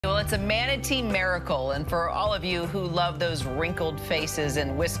It's a manatee miracle, and for all of you who love those wrinkled faces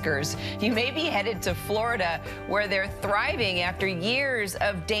and whiskers, you may be headed to Florida, where they're thriving after years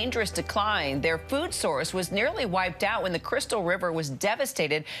of dangerous decline. Their food source was nearly wiped out when the Crystal River was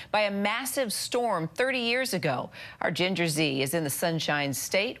devastated by a massive storm 30 years ago. Our Ginger Z is in the Sunshine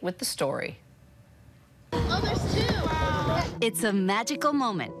State with the story. Oh, there's two. It's a magical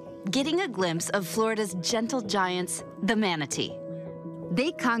moment, getting a glimpse of Florida's gentle giants, the manatee.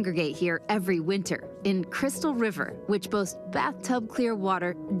 They congregate here every winter in Crystal River, which boasts bathtub clear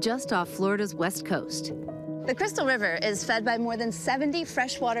water just off Florida's west coast. The Crystal River is fed by more than 70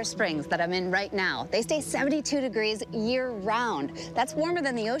 freshwater springs that I'm in right now. They stay 72 degrees year-round. That's warmer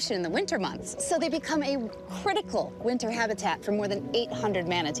than the ocean in the winter months, so they become a critical winter habitat for more than 800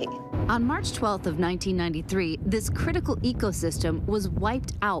 manatee. On March 12th of 1993, this critical ecosystem was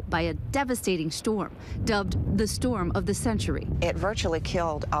wiped out by a devastating storm, dubbed the storm of the century. It virtually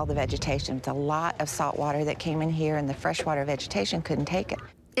killed all the vegetation. It's a lot of salt water that came in here, and the freshwater vegetation couldn't take it.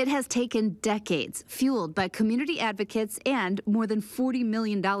 It has taken decades, fueled by community advocates and more than $40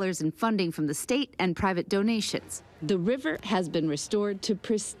 million in funding from the state and private donations. The river has been restored to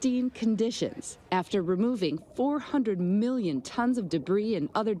pristine conditions after removing 400 million tons of debris and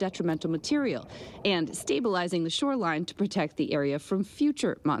other detrimental material and stabilizing the shoreline to protect the area from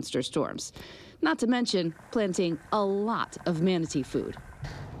future monster storms. Not to mention planting a lot of manatee food.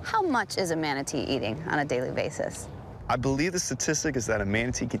 How much is a manatee eating on a daily basis? I believe the statistic is that a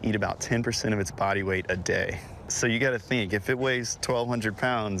manatee can eat about 10% of its body weight a day. So you got to think, if it weighs 1,200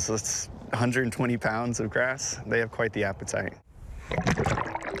 pounds, that's 120 pounds of grass. They have quite the appetite.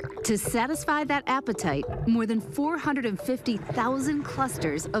 To satisfy that appetite, more than 450,000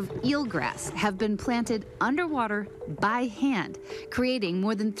 clusters of eelgrass have been planted underwater by hand, creating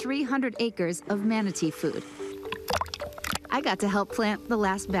more than 300 acres of manatee food. I got to help plant the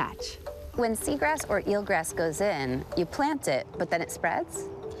last batch. When seagrass or eelgrass goes in, you plant it, but then it spreads?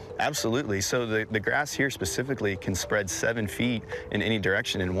 Absolutely. So the grass here specifically can spread 7 feet in any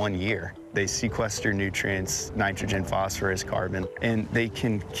direction in 1 year. They sequester nutrients, nitrogen, phosphorus, carbon, and they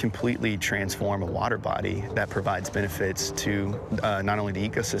can completely transform a water body that provides benefits to not only the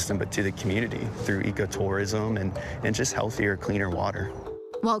ecosystem, but to the community through ecotourism and just healthier, cleaner water.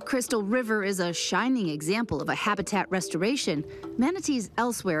 While Crystal River is a shining example of a habitat restoration, manatees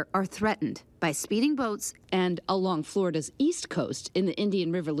elsewhere are threatened by speeding boats and, along Florida's east coast in the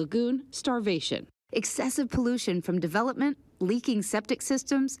Indian River Lagoon, starvation. Excessive pollution from development, leaking septic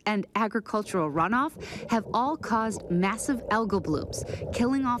systems, and agricultural runoff have all caused massive algal blooms,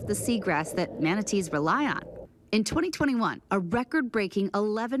 killing off the seagrass that manatees rely on. In 2021, a record-breaking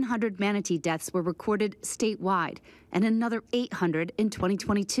 1,100 manatee deaths were recorded statewide, and another 800 in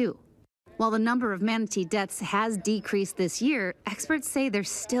 2022. While the number of manatee deaths has decreased this year, experts say they're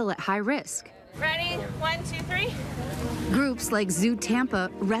still at high risk. Ready? 1, 2, 3. Groups like Zoo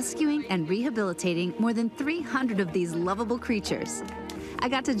Tampa rescuing and rehabilitating more than 300 of these lovable creatures. I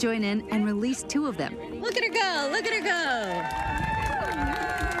got to join in and release 2 of them. Look at her go! Look at her go!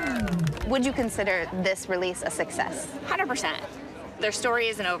 Would you consider this release a success? 100%. Their story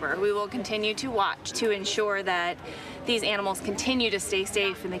isn't over. We will continue to watch to ensure that these animals continue to stay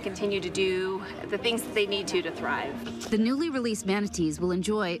safe and they continue to do the things that they need to thrive. The newly released manatees will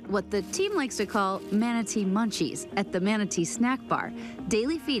enjoy what the team likes to call manatee munchies at the Manatee Snack Bar,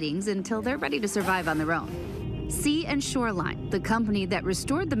 daily feedings until they're ready to survive on their own. Sea and Shoreline, the company that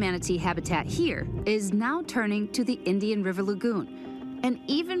restored the manatee habitat here, is now turning to the Indian River Lagoon, an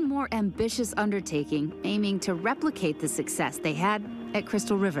even more ambitious undertaking aiming to replicate the success they had at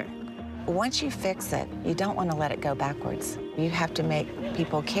Crystal River. Once you fix it, you don't want to let it go backwards. You have to make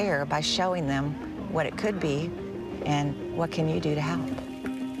people care by showing them what it could be and what can you do to help.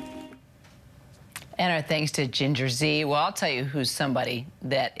 And our thanks to Ginger Z. Well, I'll tell you who's somebody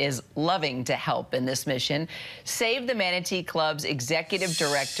that is loving to help in this mission. Save the Manatee Club's Executive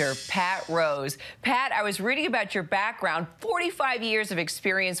Director, Pat Rose. Pat, I was reading about your background, 45 years of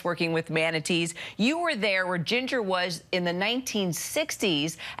experience working with manatees. You were there where Ginger was in the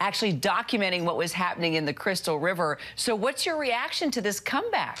 1960s, actually documenting what was happening in the Crystal River. So what's your reaction to this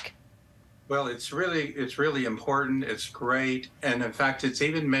comeback? Well, it's really important. It's great. And in fact, it's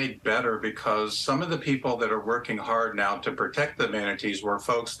even made better because some of the people that are working hard now to protect the manatees were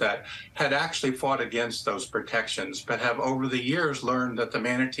folks that had actually fought against those protections, but have over the years learned that the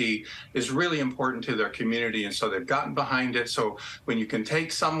manatee is really important to their community. And so they've gotten behind it. So when you can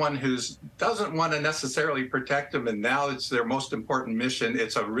take someone who doesn't want to necessarily protect them and now it's their most important mission,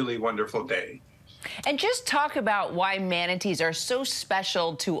 it's a really wonderful day. And just talk about why manatees are so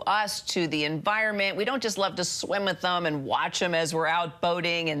special to us, to the environment. We don't just love to swim with them and watch them as we're out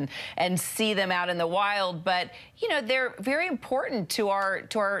boating and see them out in the wild, but, you know, they're very important to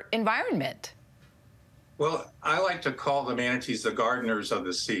our environment. Well, I like to call the manatees the gardeners of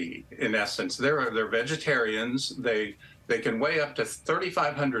the sea, in essence. They're vegetarians. They can weigh up to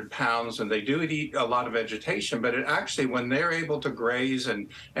 3,500 pounds, and they do eat a lot of vegetation, but it actually, when they're able to graze and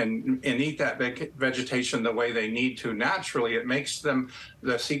eat that vegetation the way they need to naturally, it makes the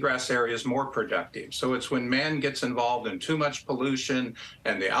seagrass areas more productive. So it's when man gets involved in too much pollution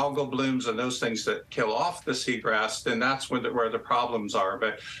and the algal blooms and those things that kill off the seagrass, then that's where the problems are.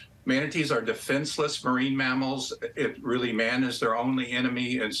 But manatees are defenseless marine mammals. Man is their only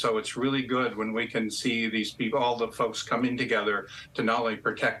enemy, and so it's really good when we can see these people, all the folks coming together to not only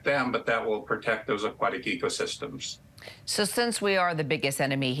protect them, but that will protect those aquatic ecosystems. So since we are the biggest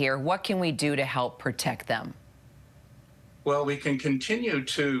enemy here, what can we do to help protect them? Well, we can continue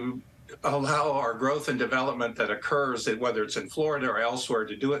to allow our growth and development that occurs, whether it's in Florida or elsewhere,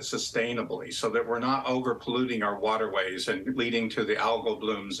 to do it sustainably so that we're not over polluting our waterways and leading to the algal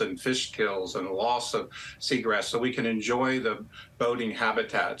blooms and fish kills and loss of seagrass, so we can enjoy the boating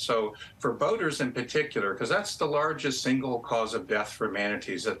habitat. So for boaters in particular, because that's the largest single cause of death for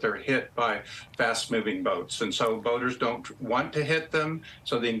manatees, that they're hit by fast-moving boats. And so boaters don't want to hit them,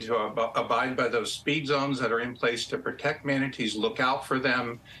 so they need to abide by those speed zones that are in place to protect manatees, look out for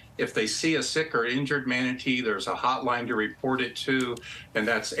them. If they see a sick or injured manatee, there's a hotline to report it to, and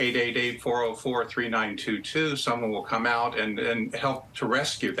that's 888-404-3922. Someone will come out and help to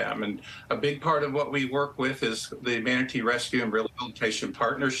rescue them. And a big part of what we work with is the Manatee Rescue and Rehabilitation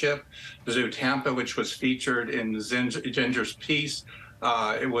Partnership. Zoo Tampa, which was featured in Ginger's piece,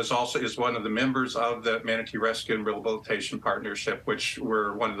 is one of the members of the Manatee Rescue and Rehabilitation Partnership, which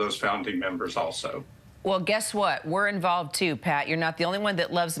we're one of those founding members also. Well, guess what? We're involved too, Pat. You're not the only one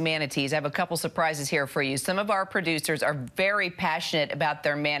that loves manatees. I have a couple surprises here for you. Some of our producers are very passionate about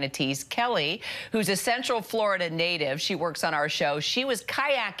their manatees. Kelly, who's a Central Florida native, she works on our show. She was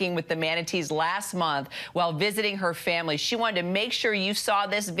kayaking with the manatees last month while visiting her family. She wanted to make sure you saw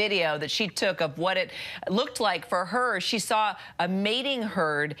this video that she took of what it looked like for her. She saw a mating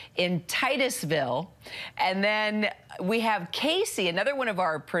herd in Titusville. And then we have Casey, another one of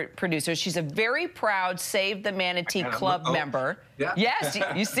our producers. She's a very proud Save the Manatee Club member. Yeah. Yes,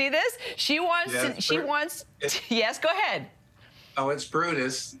 you see this? She wants yes, go ahead. Oh, it's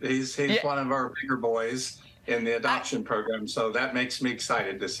Brutus. He's one of our bigger boys in the adoption program, so that makes me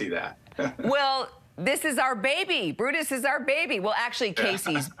excited to see that. Well, this is our baby. Brutus is our baby. Well, actually,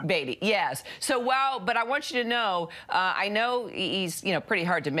 Casey's baby. Yes. So, but I want you to know, I know he's, pretty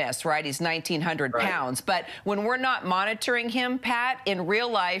hard to miss, right? He's 1,900 pounds. But when we're not monitoring him, Pat, in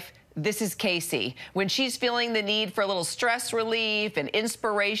real life, this is Casey. When she's feeling the need for a little stress relief and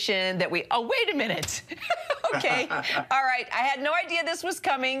inspiration oh, wait a minute. Okay. All right. I had no idea this was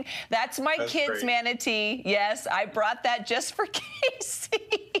coming. That's kid's manatee. Yes, I brought that just for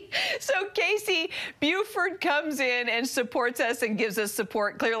Casey. So Casey Buford comes in and supports us and gives us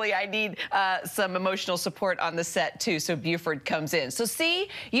support. Clearly, I need some emotional support on the set, too, so Buford comes in. So see,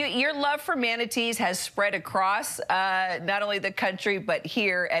 your love for manatees has spread across not only the country, but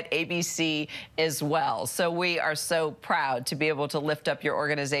here at ABC as well. So we are so proud to be able to lift up your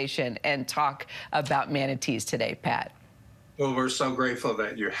organization and talk about manatees today, Pat. Well, we're so grateful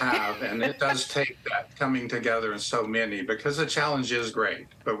that you have, and it does take that coming together in so many, because the challenge is great,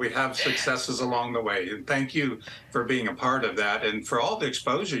 but we have successes along the way. And thank you for being a part of that and for all the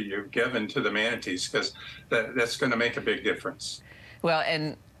exposure you've given to the manatees, because that's going to make a big difference. Well,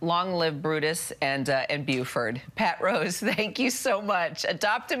 and long live Brutus and Buford. Pat Rose, thank you so much.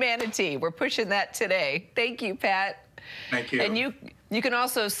 Adopt a manatee. We're pushing that today. Thank you, Pat. Thank you. And you can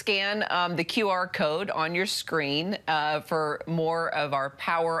also scan the QR code on your screen for more of our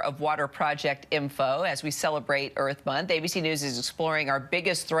Power of Water Project info as we celebrate Earth Month. ABC News is exploring our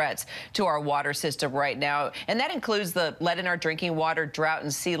biggest threats to our water system right now, and that includes the lead in our drinking water, drought,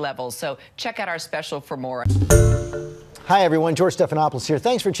 and sea levels. So check out our special for more. Hi everyone, George Stephanopoulos here.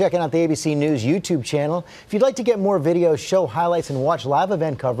 Thanks for checking out the ABC News YouTube channel. If you'd like to get more videos, show highlights, and watch live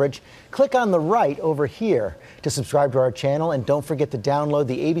event coverage, click on the right over here to subscribe to our channel, and don't forget to download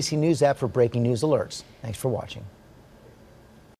the ABC News app for breaking news alerts. Thanks for watching.